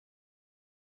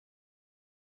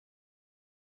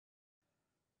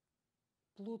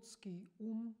плотский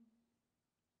ум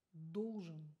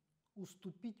должен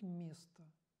уступить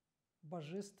место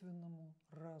божественному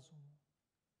разуму.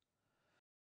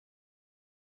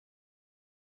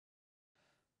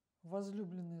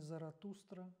 Возлюбленный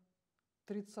Заратустра,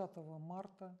 30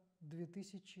 марта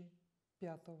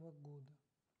 2005 года.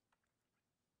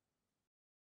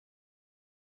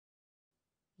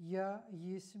 Я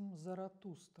есмь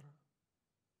Заратустра,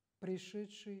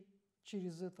 пришедший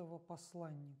через этого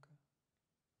посланника.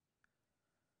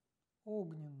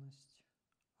 Огненность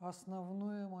 –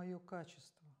 основное мое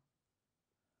качество.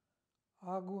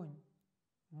 Огонь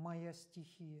 – моя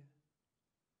стихия.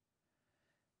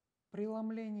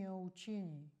 Преломление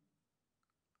учений,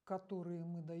 которые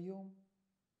мы даем,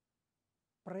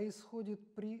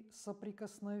 происходит при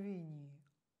соприкосновении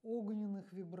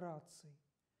огненных вибраций,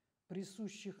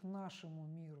 присущих нашему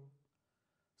миру,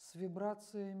 с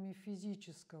вибрациями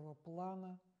физического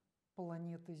плана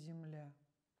планеты Земля.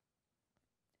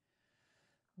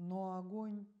 Но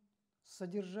огонь,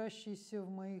 содержащийся в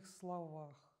моих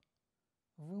словах,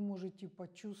 вы можете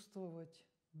почувствовать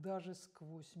даже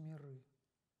сквозь миры.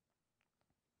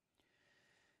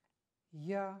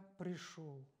 Я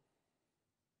пришел.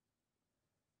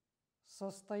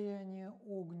 Состояние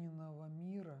огненного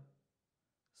мира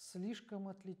слишком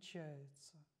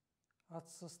отличается от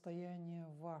состояния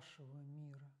вашего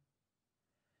мира.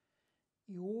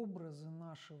 И образы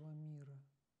нашего мира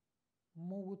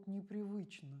могут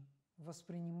непривычно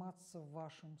восприниматься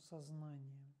вашим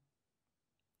сознанием.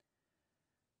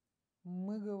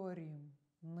 Мы говорим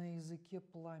на языке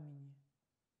пламени,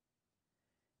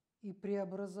 и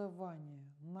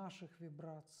преобразование наших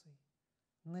вибраций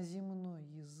на земной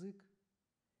язык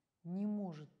не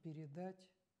может передать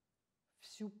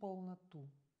всю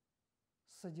полноту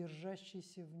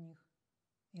содержащейся в них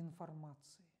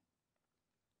информации.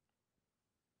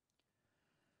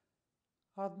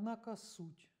 Однако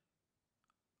суть,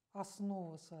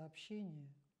 основа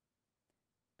сообщения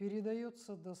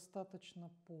передается достаточно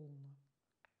полно.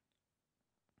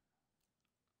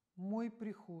 Мой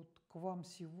приход к вам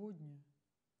сегодня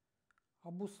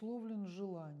обусловлен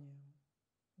желанием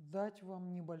дать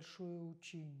вам небольшое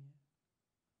учение.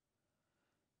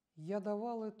 Я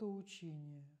давал это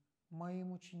учение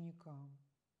моим ученикам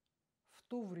в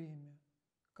то время,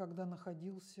 когда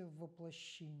находился в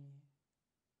воплощении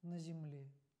на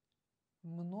Земле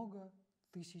много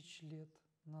тысяч лет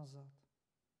назад.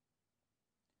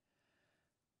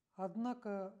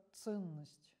 Однако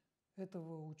ценность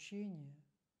этого учения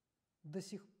до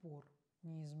сих пор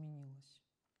не изменилась.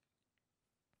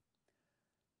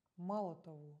 Мало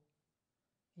того,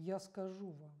 я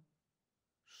скажу вам,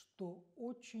 что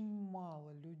очень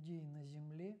мало людей на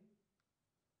Земле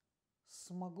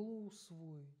смогло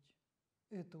усвоить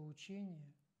это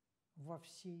учение во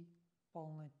всей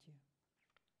полноте.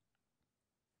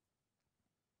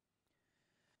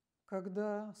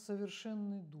 Когда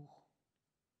совершенный дух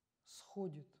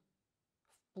сходит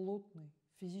в плотный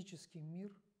физический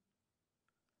мир,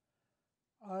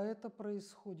 а это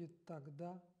происходит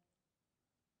тогда,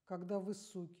 когда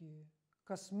высокие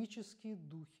космические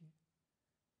духи,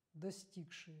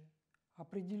 достигшие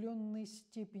определенной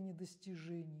степени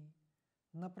достижений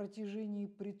на протяжении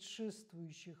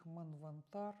предшествующих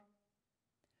манвантар,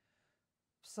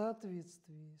 в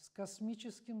соответствии с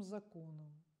космическим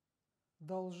законом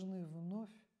должны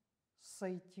вновь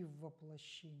сойти в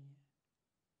воплощение,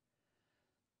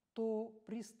 то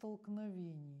при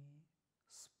столкновении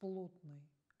с плотной,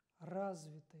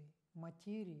 развитой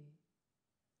материей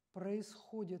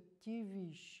происходят те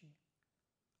вещи,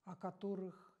 о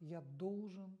которых я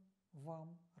должен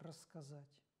вам рассказать.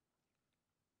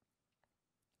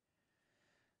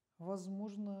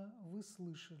 Возможно, вы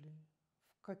слышали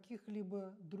в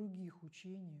каких-либо других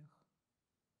учениях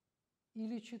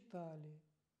или читали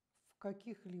в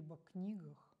каких-либо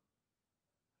книгах,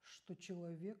 что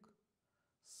человек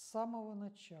с самого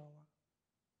начала,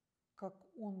 как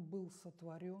он был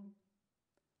сотворен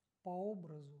по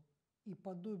образу и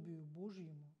подобию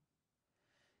Божьему,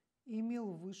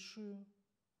 имел высшую,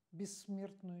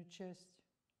 бессмертную часть,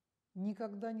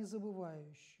 никогда не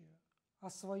забывающую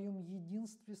о своем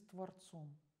единстве с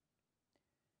Творцом,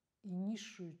 и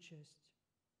низшую часть,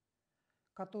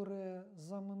 которая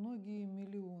за многие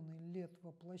миллионы лет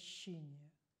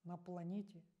воплощения на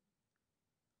планете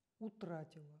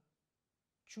утратила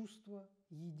чувство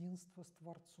единства с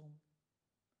Творцом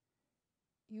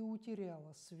и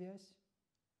утеряла связь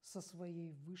со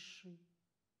своей высшей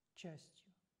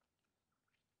частью.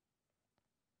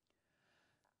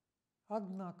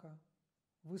 Однако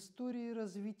в истории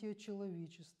развития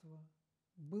человечества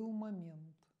был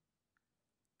момент,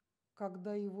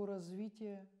 когда его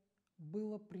развитие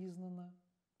было признано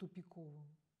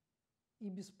тупиковым и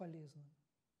бесполезным.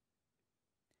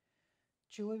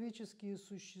 Человеческие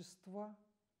существа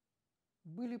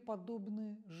были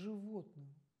подобны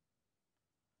животным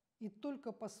и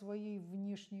только по своей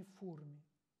внешней форме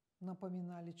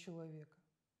напоминали человека.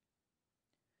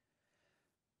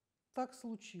 Так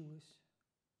случилось,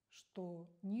 что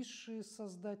низшие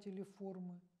создатели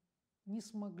формы не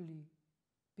смогли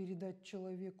передать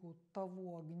человеку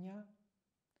того огня,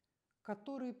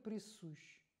 который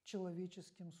присущ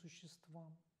человеческим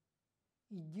существам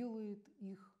и делает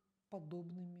их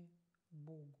подобными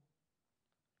Богу.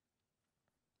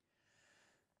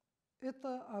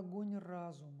 Это огонь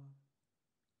разума,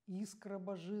 искра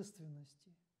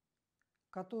божественности,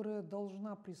 которая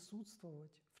должна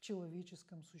присутствовать в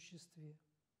человеческом существе.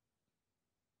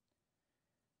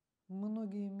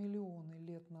 Многие миллионы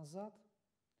лет назад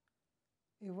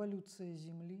эволюция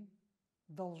Земли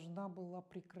должна была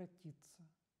прекратиться,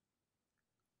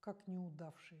 как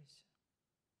неудавшаяся.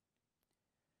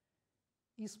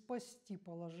 И спасти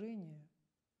положение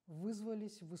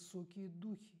вызвались высокие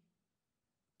духи,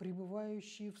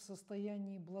 пребывающие в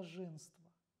состоянии блаженства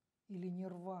или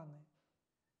нирваны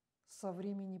со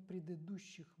времени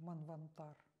предыдущих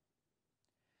манвантар.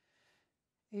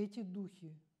 Эти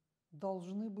духи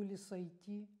должны были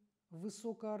сойти в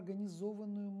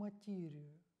высокоорганизованную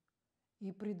материю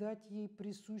и придать ей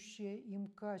присущее им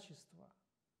качество,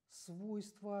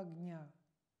 свойства огня,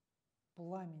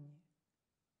 пламени,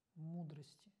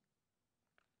 мудрости.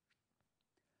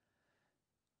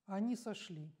 Они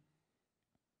сошли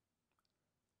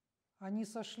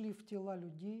в тела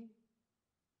людей,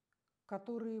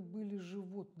 которые были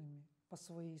животными по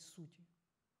своей сути,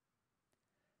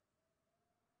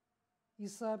 и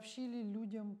сообщили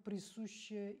людям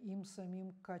присущее им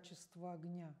самим качество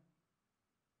огня.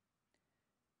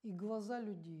 И глаза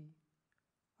людей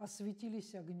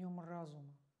осветились огнем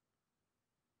разума,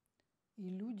 и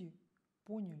люди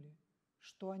поняли,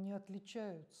 что они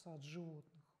отличаются от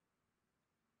животных.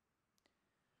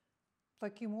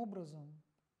 Таким образом,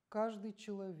 каждый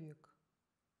человек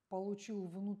получил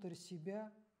внутрь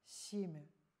себя семя,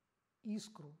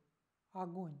 искру,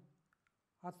 огонь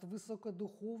от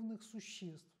высокодуховных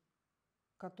существ,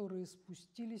 которые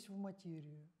спустились в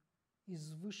материю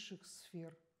из высших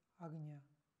сфер огня.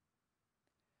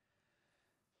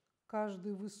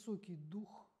 Каждый высокий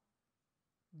дух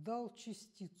дал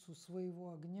частицу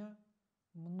своего огня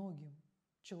многим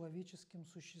человеческим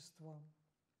существам.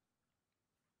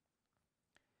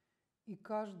 И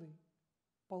каждый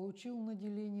получил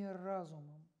наделение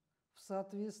разумом в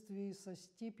соответствии со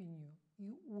степенью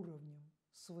и уровнем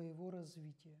своего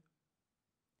развития.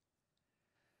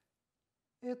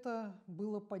 Это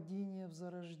было падение в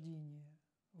зарождение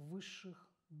высших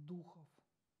духов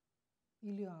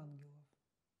или ангелов.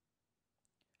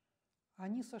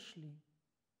 Они сошли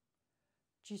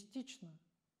частично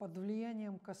под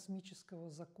влиянием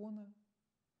космического закона,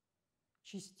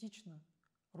 частично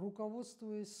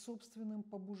руководствуясь собственным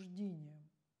побуждением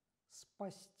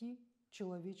спасти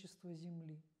человечество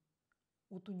Земли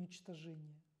от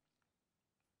уничтожения.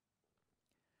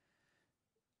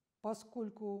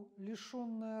 Поскольку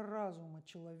лишенное разума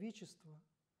человечество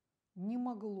не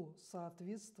могло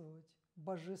соответствовать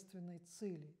божественной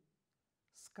цели,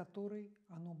 с которой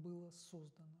оно было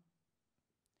создано.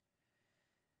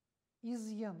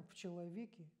 Изъян в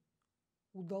человеке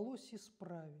удалось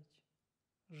исправить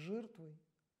жертвой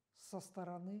со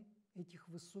стороны этих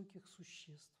высоких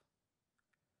существ,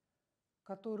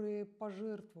 которые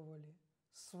пожертвовали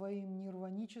своим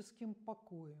нирваническим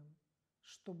покоем,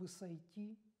 чтобы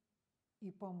сойти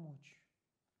и помочь.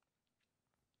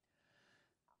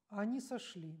 Они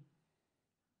сошли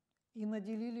и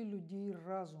наделили людей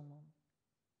разумом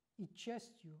и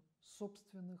частью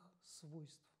собственных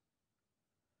свойств,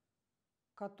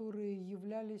 которые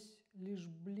являлись лишь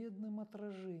бледным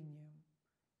отражением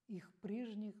их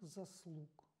прежних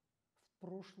заслуг в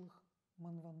прошлых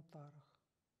манвантарах.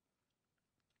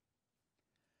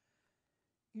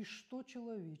 И что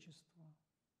человечество?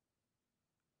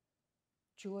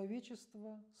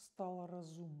 Человечество стало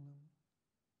разумным,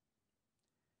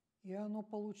 и оно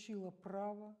получило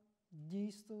право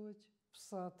действовать в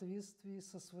соответствии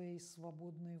со своей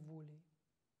свободной волей,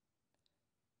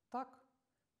 так,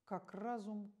 как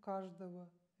разум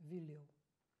каждого велел.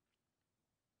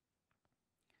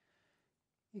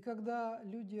 И когда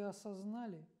люди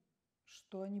осознали,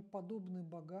 что они подобны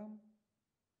богам,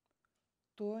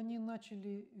 то они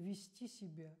начали вести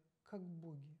себя как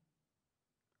боги.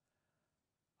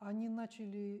 Они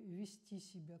начали вести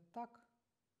себя так,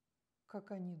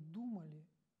 как они думали,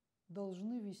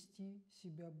 должны вести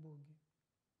себя боги.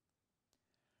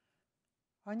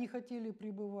 Они хотели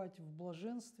пребывать в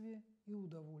блаженстве и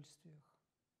удовольствиях.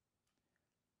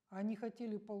 Они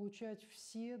хотели получать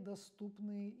все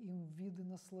доступные им виды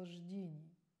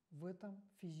наслаждений в этом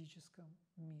физическом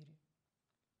мире.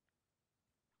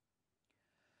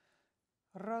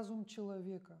 Разум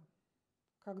человека,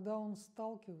 когда он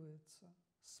сталкивается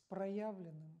с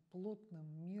проявленным плотным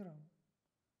миром,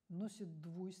 носит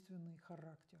двойственный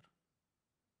характер.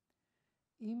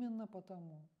 Именно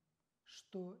потому,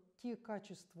 что те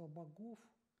качества богов,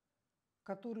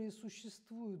 которые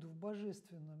существуют в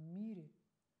божественном мире,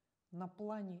 на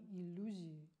плане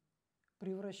иллюзии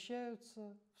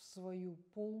превращаются в свою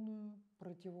полную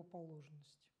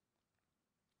противоположность.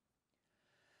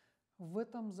 В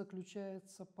этом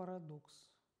заключается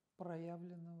парадокс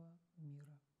проявленного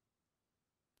мира.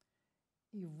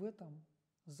 И в этом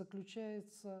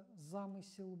заключается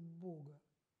замысел Бога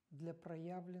для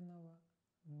проявленного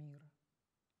мира.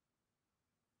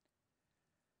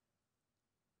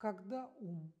 Когда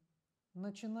ум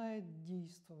начинает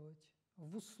действовать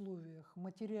в условиях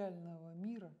материального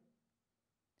мира,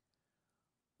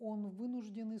 он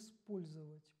вынужден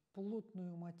использовать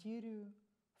плотную материю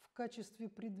в качестве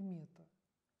предмета,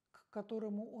 к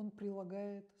которому он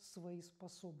прилагает свои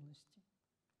способности.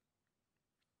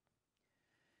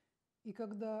 И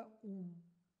когда ум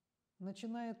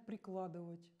начинает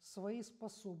прикладывать свои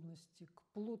способности к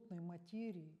плотной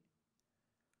материи,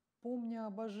 помня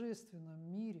о божественном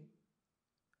мире,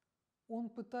 он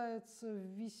пытается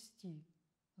ввести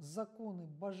законы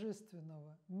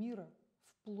божественного мира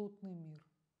в плотный мир.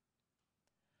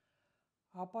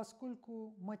 А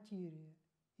поскольку материя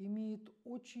имеет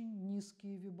очень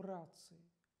низкие вибрации,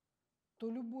 то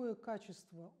любое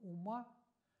качество ума,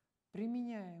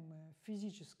 применяемое в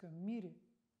физическом мире,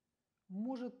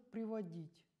 может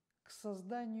приводить к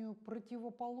созданию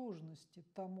противоположности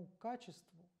тому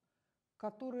качеству,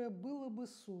 которое было бы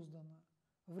создано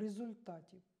в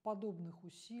результате подобных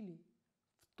усилий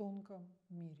в тонком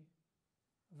мире,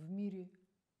 в мире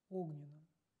огненном.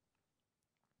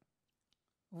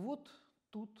 Вот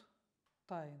тут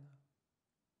тайна.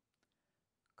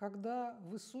 Когда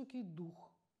высокий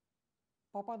дух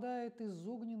попадает из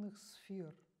огненных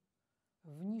сфер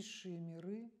в низшие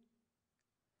миры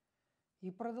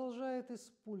и продолжает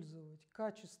использовать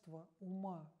качества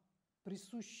ума,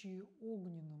 присущие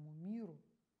огненному миру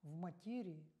в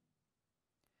материи,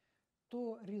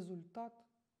 то результат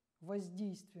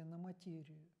воздействия на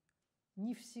материю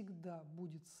не всегда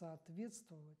будет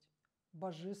соответствовать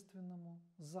божественному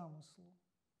замыслу,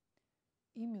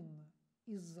 именно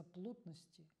из-за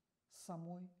плотности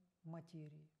самой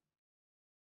материи.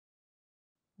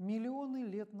 Миллионы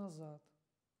лет назад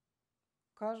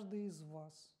каждый из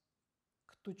вас,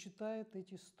 кто читает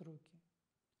эти строки,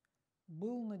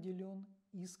 был наделен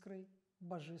искрой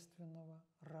божественного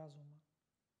разума.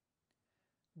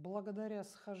 Благодаря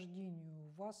схождению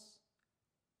в вас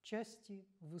части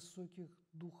высоких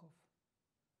духов,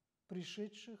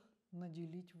 пришедших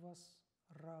наделить вас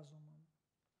разумом.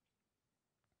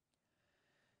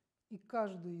 И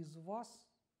каждый из вас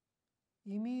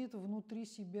имеет внутри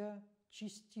себя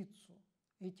частицу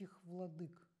этих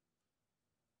владык,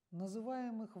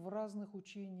 называемых в разных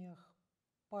учениях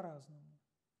по-разному: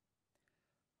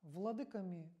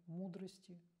 владыками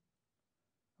мудрости,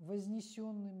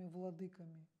 вознесенными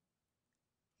владыками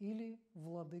или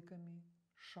владыками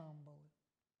Шамбалы.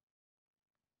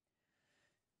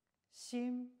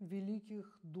 7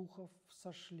 великих духов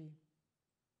сошли.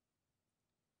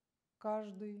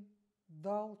 Каждый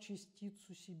дал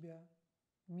частицу себя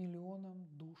миллионам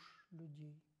душ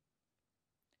людей.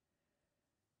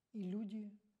 И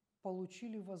люди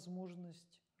получили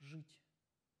возможность жить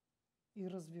и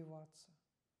развиваться.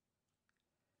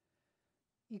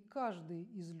 И каждый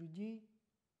из людей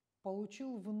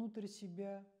получил внутрь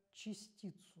себя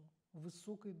частицу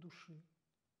высокой души,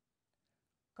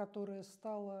 которая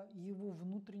стала его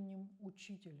внутренним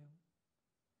учителем,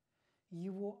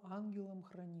 его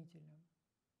ангелом-хранителем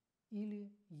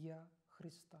или «Я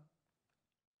Христа».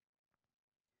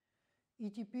 И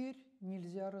теперь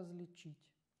нельзя различить,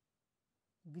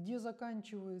 где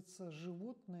заканчивается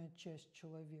животная часть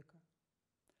человека,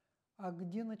 а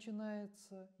где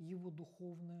начинается его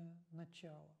духовное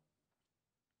начало.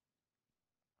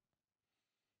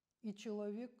 И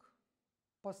человек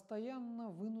постоянно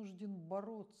вынужден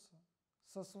бороться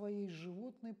со своей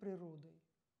животной природой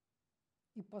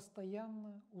и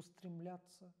постоянно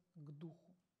устремляться к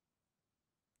духу.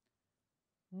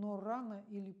 Но рано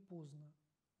или поздно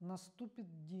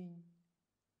наступит день,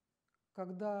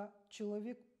 когда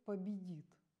человек победит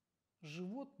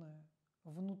животное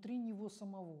внутри него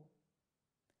самого,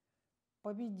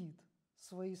 победит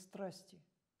свои страсти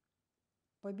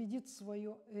победит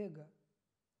свое эго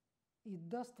и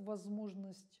даст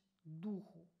возможность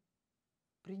духу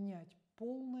принять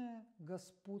полное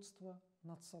господство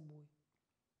над собой.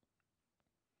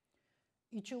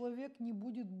 И человек не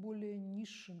будет более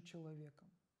низшим человеком,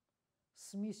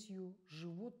 смесью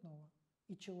животного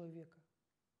и человека.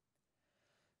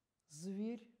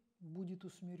 Зверь будет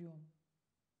усмирен,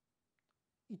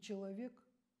 и человек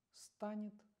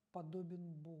станет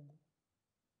подобен Богу.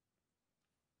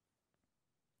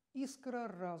 Искра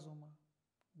разума,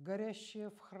 горящая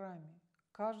в храме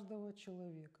каждого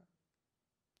человека,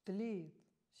 тлеет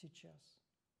сейчас,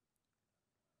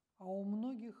 а у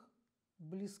многих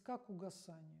близка к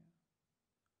угасанию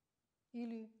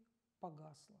или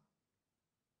погасла.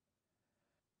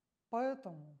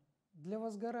 Поэтому для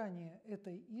возгорания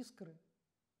этой искры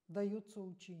дается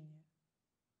учение,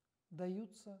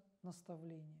 даются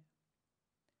наставления.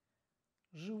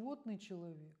 Животный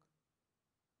человек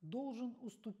должен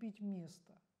уступить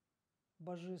место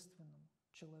божественному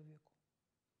человеку.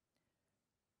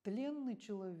 Тленный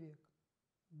человек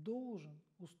должен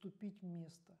уступить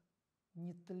место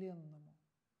нетленному.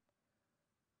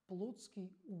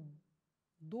 Плотский ум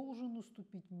должен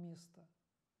уступить место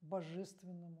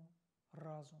божественному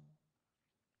разуму.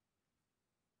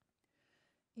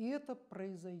 И это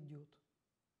произойдет,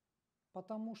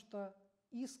 потому что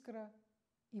искра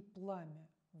и пламя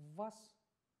в вас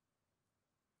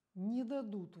не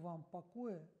дадут вам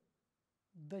покоя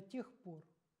до тех пор,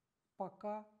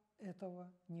 пока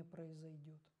этого не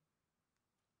произойдет.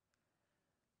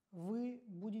 Вы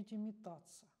будете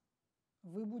метаться,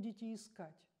 вы будете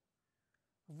искать,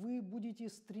 вы будете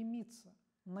стремиться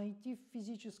найти в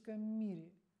физическом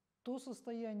мире то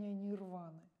состояние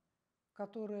нирваны,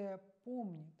 которое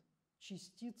помнит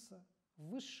частица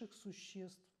высших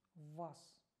существ в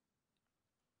вас.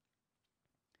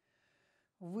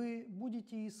 Вы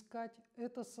будете искать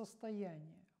это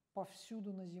состояние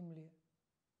повсюду на Земле,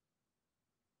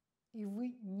 и вы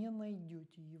не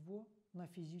найдете его на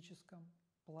физическом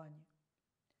плане.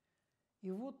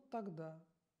 И вот тогда,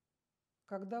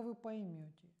 когда вы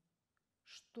поймете,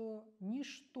 что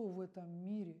ничто в этом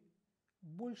мире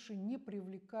больше не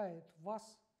привлекает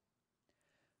вас,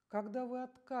 когда вы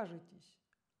откажетесь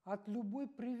от любой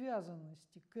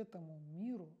привязанности к этому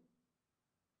миру,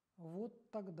 вот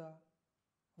тогда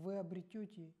вы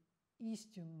обретете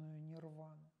истинную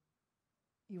нирвану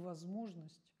и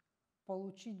возможность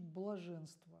получить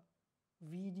блаженство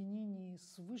в единении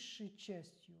с высшей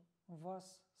частью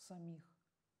вас самих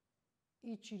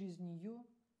и через нее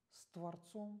с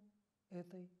Творцом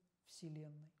этой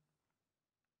Вселенной.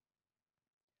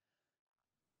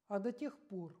 А до тех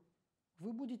пор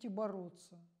вы будете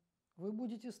бороться, вы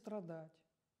будете страдать,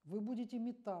 вы будете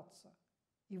метаться,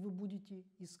 и вы будете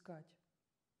искать.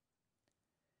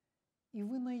 И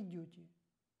вы найдете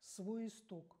свой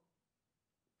исток,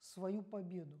 свою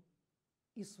победу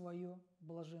и свое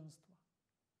блаженство.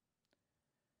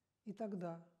 И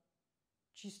тогда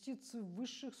частицы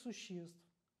высших существ,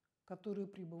 которые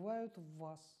пребывают в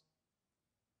вас,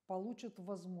 получат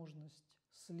возможность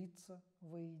слиться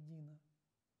воедино.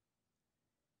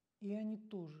 И они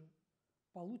тоже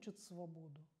получат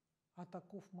свободу от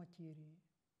оков материи,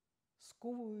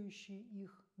 сковывающей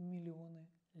их миллионы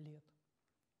лет.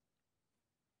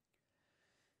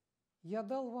 Я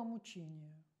дал вам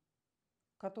учение,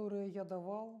 которое я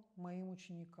давал моим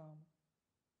ученикам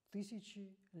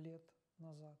 1000 лет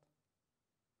назад.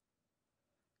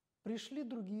 Пришли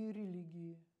другие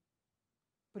религии,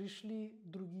 пришли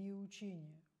другие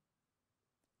учения.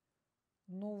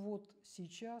 Но вот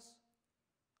сейчас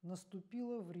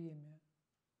наступило время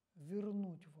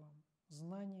вернуть вам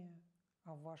знания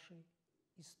о вашей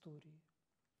истории.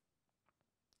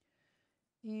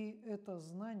 И это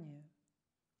знание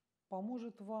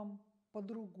поможет вам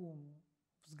по-другому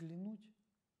взглянуть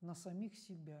на самих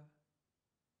себя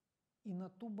и на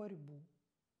ту борьбу,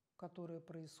 которая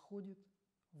происходит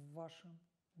в вашем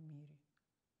мире.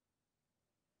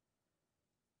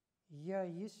 Я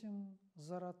есмь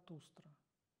Заратустра,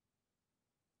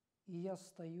 и я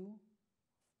стою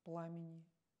в пламени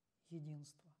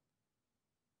единства.